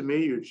suggests to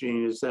me,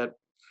 Eugene, is that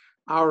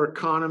our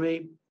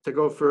economy, to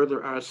go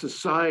further, our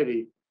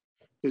society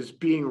is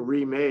being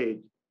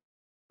remade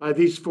by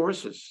these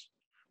forces,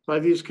 by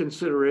these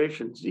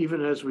considerations,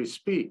 even as we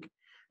speak.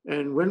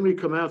 And when we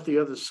come out the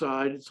other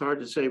side, it's hard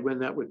to say when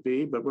that would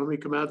be, but when we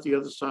come out the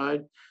other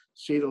side,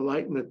 see the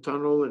light in the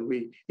tunnel and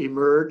we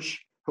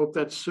emerge, hope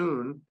that's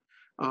soon,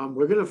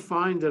 we're going to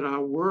find that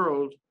our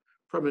world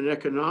from an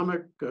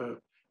economic,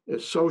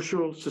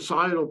 social,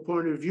 societal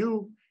point of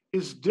view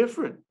is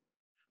different.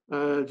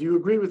 Do you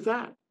agree with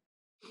that?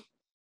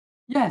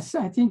 Yes,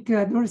 I think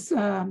there's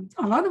a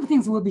lot of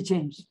things will be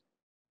changed.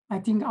 I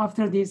think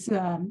after this,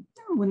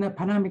 when the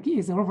pandemic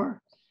is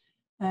over,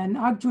 and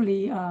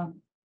actually the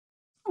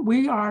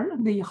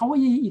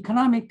Hawaii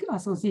Economic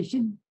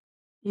Association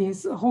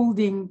is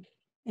holding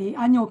an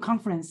annual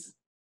conference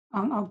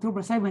on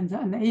October 7th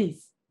and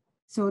 8th.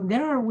 So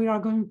there we are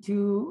going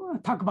to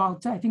talk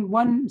about, I think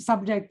one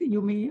subject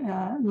you may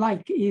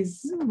like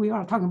is we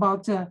are talking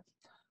about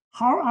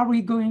how are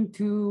we going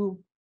to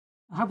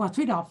have a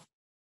trade-off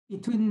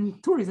between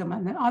tourism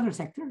and other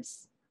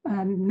sectors,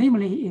 and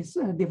namely is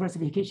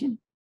diversification.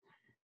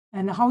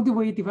 And how do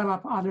we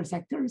develop other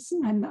sectors?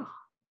 And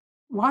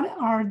what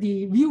are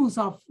the views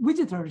of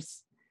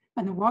visitors?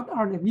 And what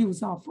are the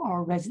views of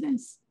our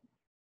residents?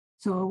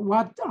 So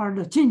what are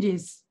the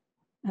changes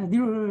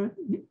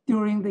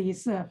during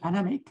this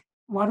pandemic?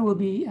 What will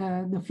be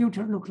the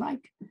future look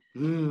like?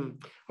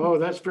 Oh,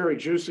 that's very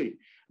juicy,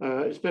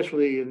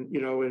 especially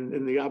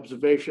in the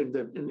observation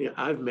that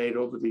I've made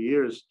over the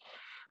years.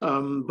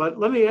 But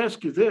let me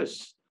ask you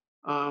this: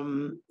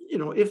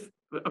 if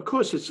of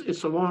course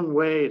it's a long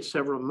way, it's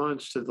several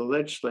months to the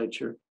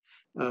legislature.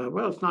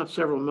 Well, it's not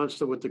several months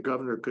to what the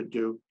governor could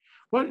do.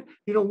 What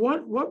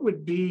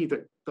would be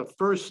the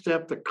first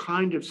step, the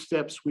kind of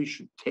steps we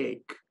should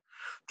take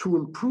to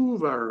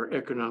improve our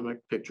economic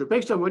picture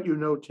based on what you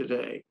know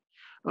today?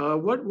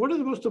 What are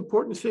the most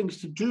important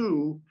things to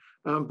do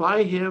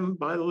by him,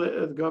 by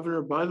the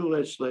governor, by the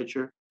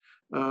legislature,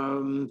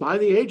 by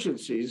the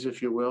agencies,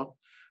 if you will,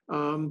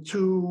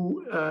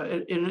 to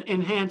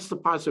enhance the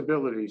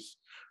possibilities?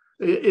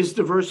 Is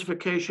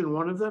diversification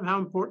one of them? How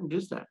important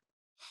is that?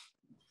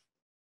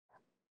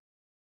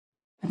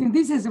 I think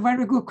this is a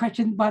very good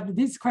question, but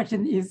this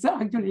question is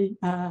actually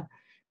a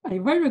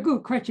very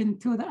good question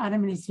to the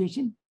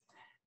administration.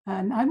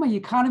 And I'm an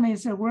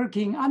economist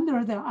working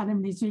under the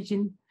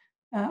administration.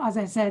 As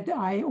I said,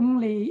 I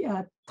only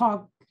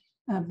talk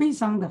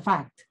based on the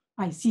fact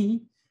I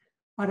see,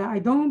 but I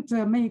don't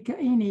make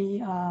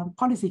any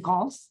policy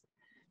calls.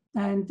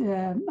 And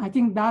I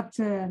think that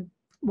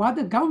what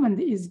the government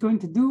is going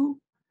to do,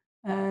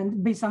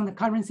 and based on the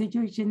current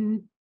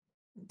situation,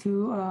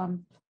 to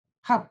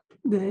help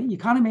the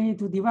economy,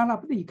 to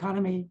develop the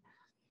economy,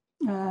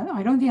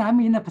 I don't think I'm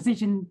in a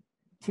position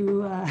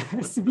to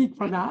speak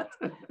for that.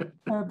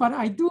 But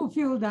I do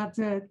feel that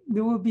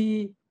there will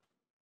be,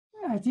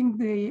 I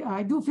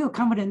do feel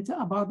confident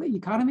about the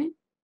economy.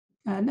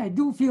 And I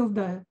do feel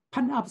the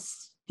pent-up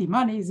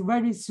demand is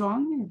very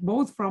strong,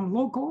 both from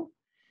local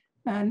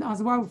and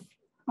as well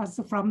as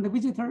from the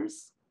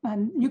visitors.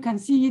 And you can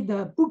see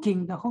the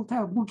booking, the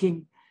hotel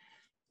booking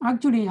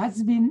actually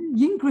has been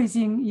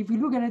increasing. If you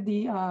look at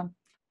the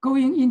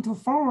going into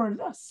forward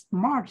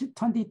March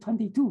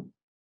 2022,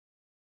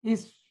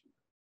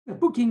 the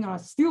booking are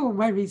still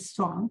very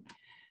strong.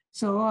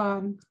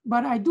 So,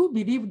 but I do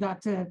believe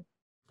that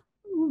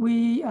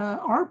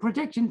our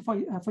projection,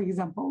 for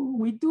example,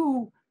 we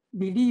do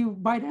believe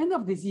by the end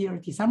of this year,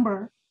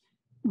 December,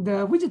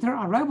 the visitor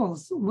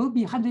arrivals will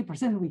be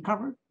 100%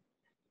 recovered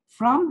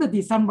from the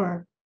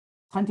December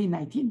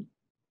 2019.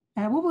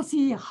 And we will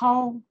see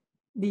how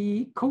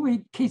the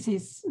COVID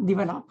cases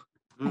develop.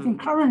 I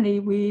think currently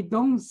we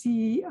don't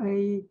see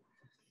a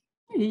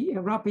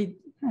rapid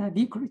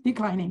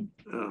declining.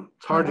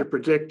 It's hard to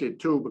predict it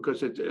too,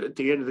 because at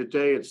the end of the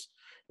day, it's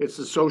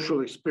the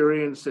social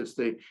experience, it's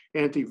the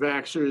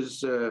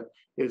anti-vaxxers,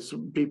 it's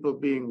people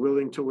being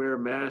willing to wear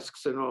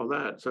masks and all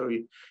that. So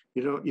you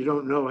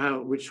don't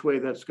know which way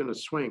that's going to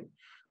swing.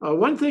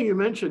 One thing you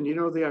mentioned,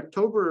 the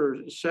October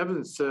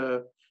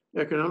 7th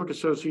Economic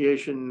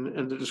Association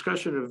and the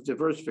discussion of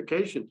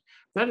diversification,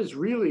 that is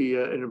really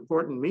an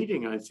important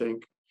meeting, I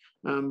think,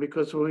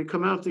 because when we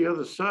come out the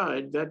other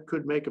side, that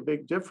could make a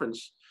big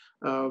difference.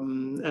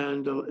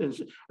 And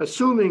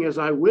assuming, as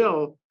I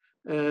will,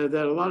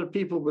 that a lot of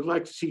people would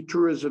like to see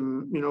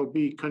tourism,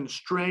 be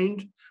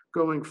constrained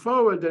going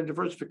forward, then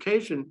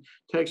diversification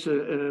takes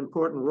an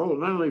important role,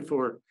 not only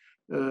for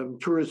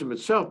tourism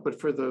itself, but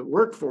for the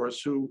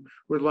workforce who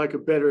would like a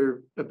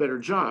better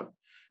job.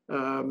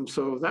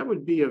 So that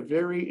would be a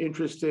very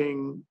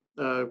interesting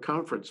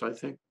conference, I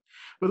think.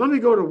 But let me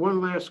go to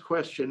one last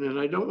question, and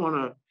I don't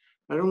want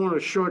to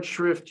short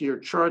shrift your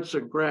charts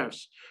and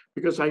graphs,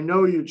 because I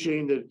know,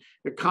 Eugene, that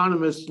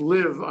economists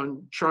live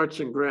on charts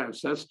and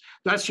graphs.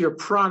 That's your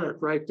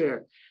product right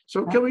there.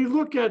 So can we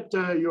look at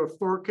your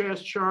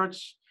forecast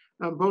charts,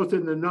 both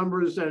in the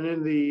numbers and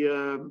in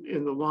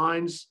the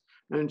lines,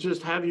 and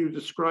just have you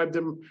describe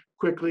them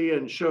quickly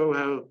and show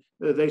how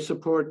they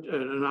support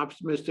an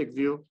optimistic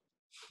view?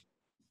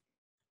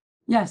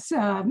 Yes,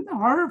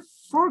 our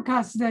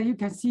forecast that you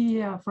can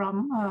see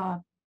from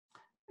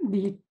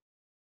the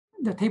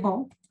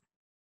table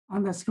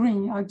on the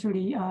screen,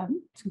 actually,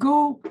 to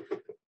go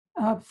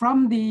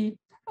from the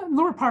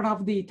lower part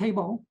of the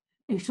table,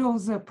 it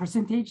shows a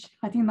percentage.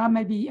 I think that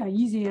may be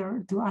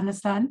easier to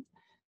understand.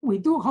 We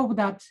do hope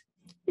that,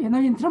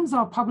 in terms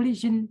of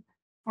population,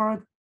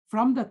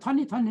 from the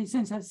 2020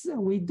 census,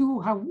 we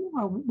do have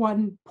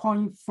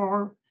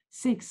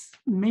 1.46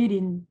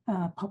 million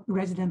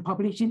resident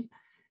population,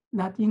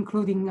 not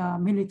including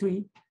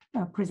military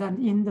present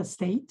in the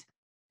state.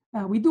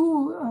 We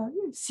do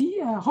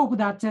hope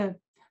that there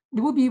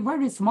will be a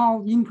very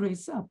small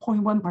increase,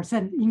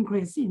 0.1%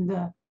 increase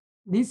in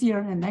this year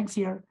and next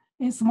year,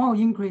 and small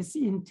increase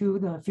into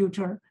the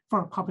future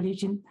for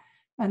population.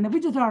 And the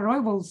visitor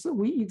arrivals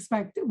we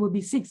expect will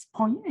be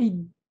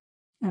 6.8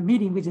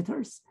 million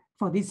visitors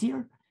for this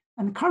year.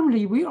 And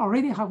currently we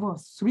already have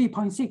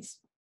 3.6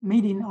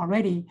 million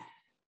already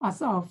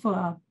as of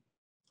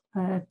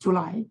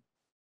July.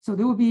 So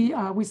there will be,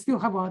 we still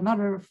have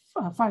another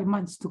 5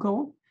 months to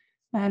go.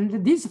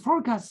 And this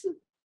forecast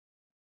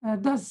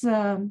does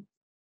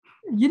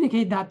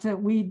indicate that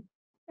we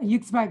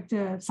expect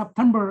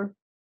September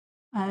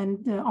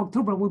and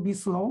October will be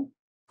slow.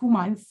 2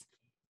 months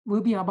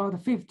will be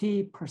about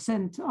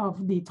 50%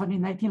 of the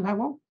 2019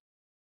 level.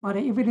 But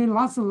if it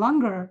lasts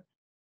longer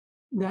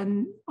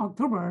than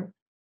October,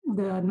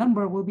 the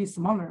number will be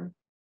smaller.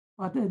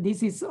 But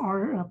this is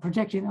our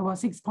projection, about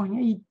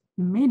 6.8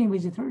 million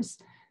visitors.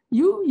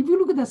 If you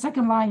look at the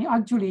second line,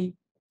 actually,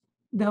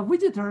 the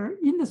visitor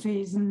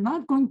industry is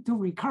not going to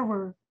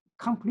recover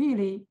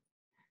completely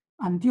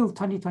until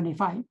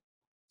 2025.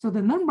 So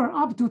the number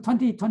up to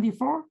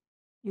 2024,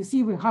 you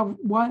see we have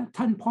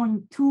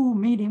 10.2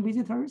 million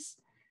visitors.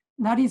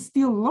 That is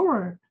still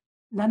lower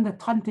than the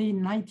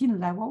 2019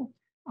 level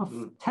of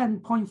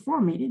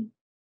 10.4 million.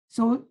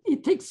 So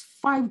it takes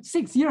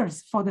 5-6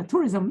 years for the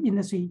tourism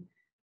industry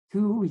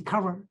to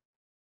recover.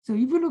 So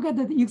if you look at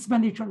the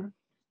expenditure,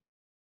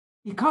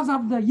 because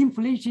of the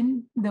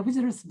inflation, the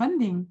visitor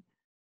spending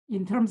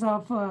in terms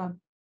of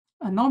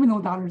nominal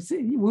dollars,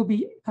 it will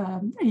be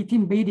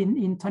 18 billion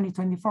in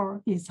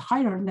 2024, is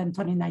higher than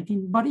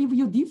 2019. But if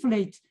you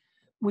deflate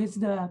with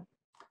the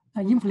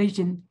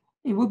inflation,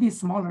 it will be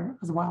smaller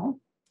as well.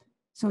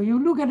 So you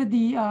look at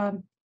the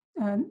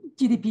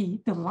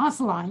GDP, the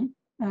last line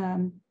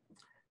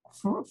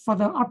for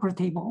the upper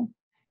table.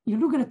 You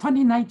look at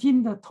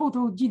 2019, the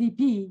total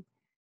GDP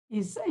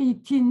is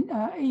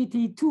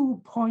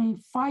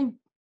 82.5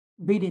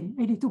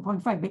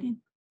 billion.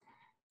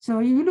 So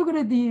if you look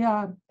at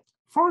the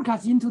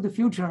forecast into the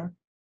future,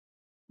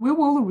 we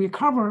will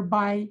recover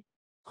by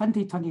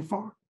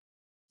 2024.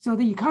 So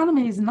the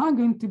economy is not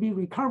going to be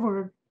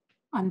recovered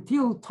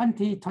until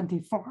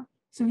 2024.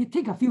 So it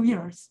takes a few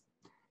years.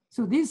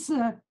 So this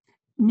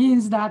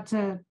means that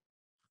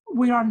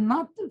we are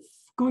not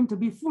going to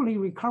be fully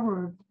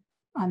recovered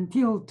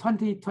until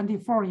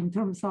 2024 in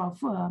terms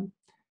of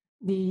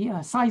the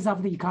size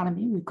of the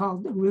economy. We call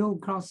the real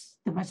gross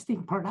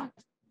domestic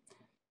product.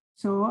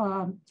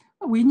 So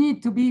we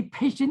need to be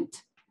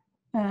patient,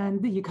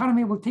 and the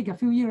economy will take a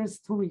few years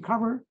to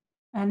recover.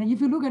 And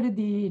if you look at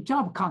the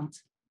job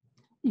count,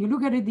 you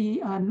look at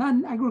the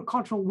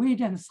non-agricultural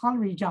wage and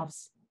salary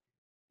jobs.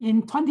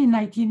 In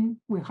 2019,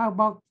 we have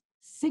about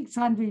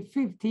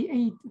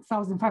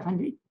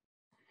 658,500.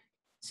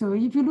 So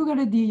if you look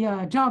at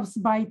the jobs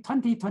by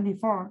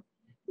 2024,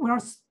 we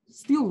are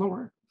still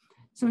lower.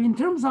 So in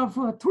terms of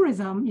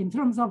tourism, in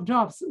terms of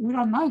jobs, we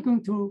are not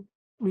going to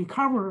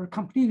recover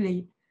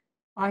completely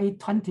by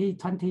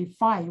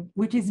 2025,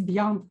 which is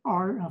beyond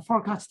our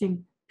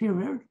forecasting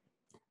period.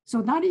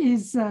 So that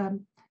is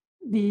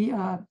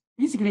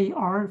basically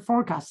our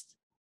forecast.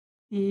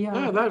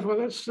 Yeah,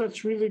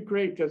 that's really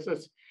great.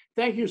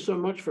 Thank you so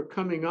much for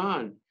coming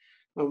on.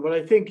 But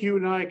I think you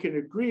and I can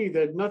agree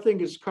that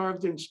nothing is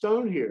carved in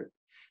stone here.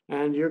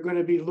 And you're going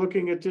to be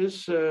looking at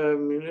this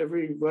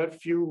every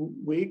few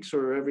weeks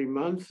or every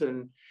month,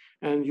 and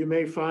you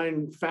may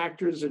find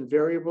factors and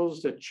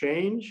variables that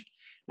change.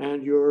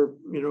 And your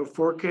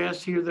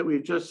forecast here that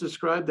we've just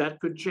described, that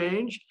could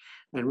change.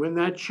 And when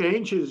that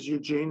changes,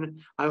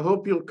 Eugene, I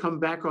hope you'll come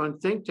back on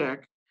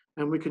ThinkTech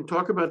and we can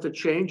talk about the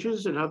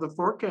changes and how the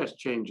forecast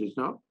changes,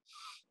 no?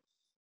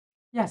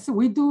 Yes,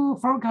 we do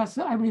forecast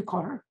every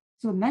quarter.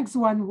 So next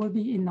one will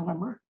be in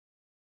November.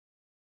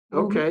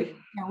 Okay.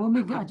 We'll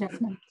make an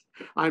adjustment.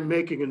 I'm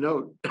making a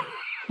note.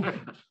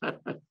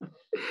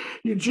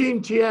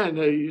 Eugene Tian,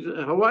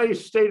 a Hawaii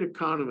state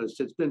economist.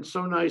 It's been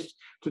so nice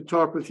to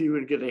talk with you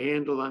and get a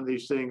handle on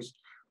these things.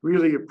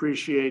 Really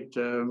appreciate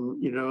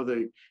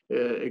the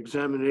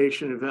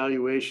examination,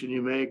 evaluation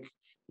you make,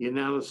 the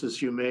analysis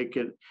you make.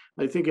 And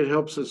I think it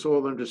helps us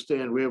all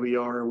understand where we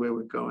are and where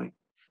we're going.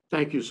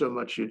 Thank you so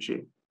much,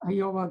 Eugene.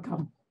 You're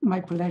welcome.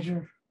 My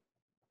pleasure.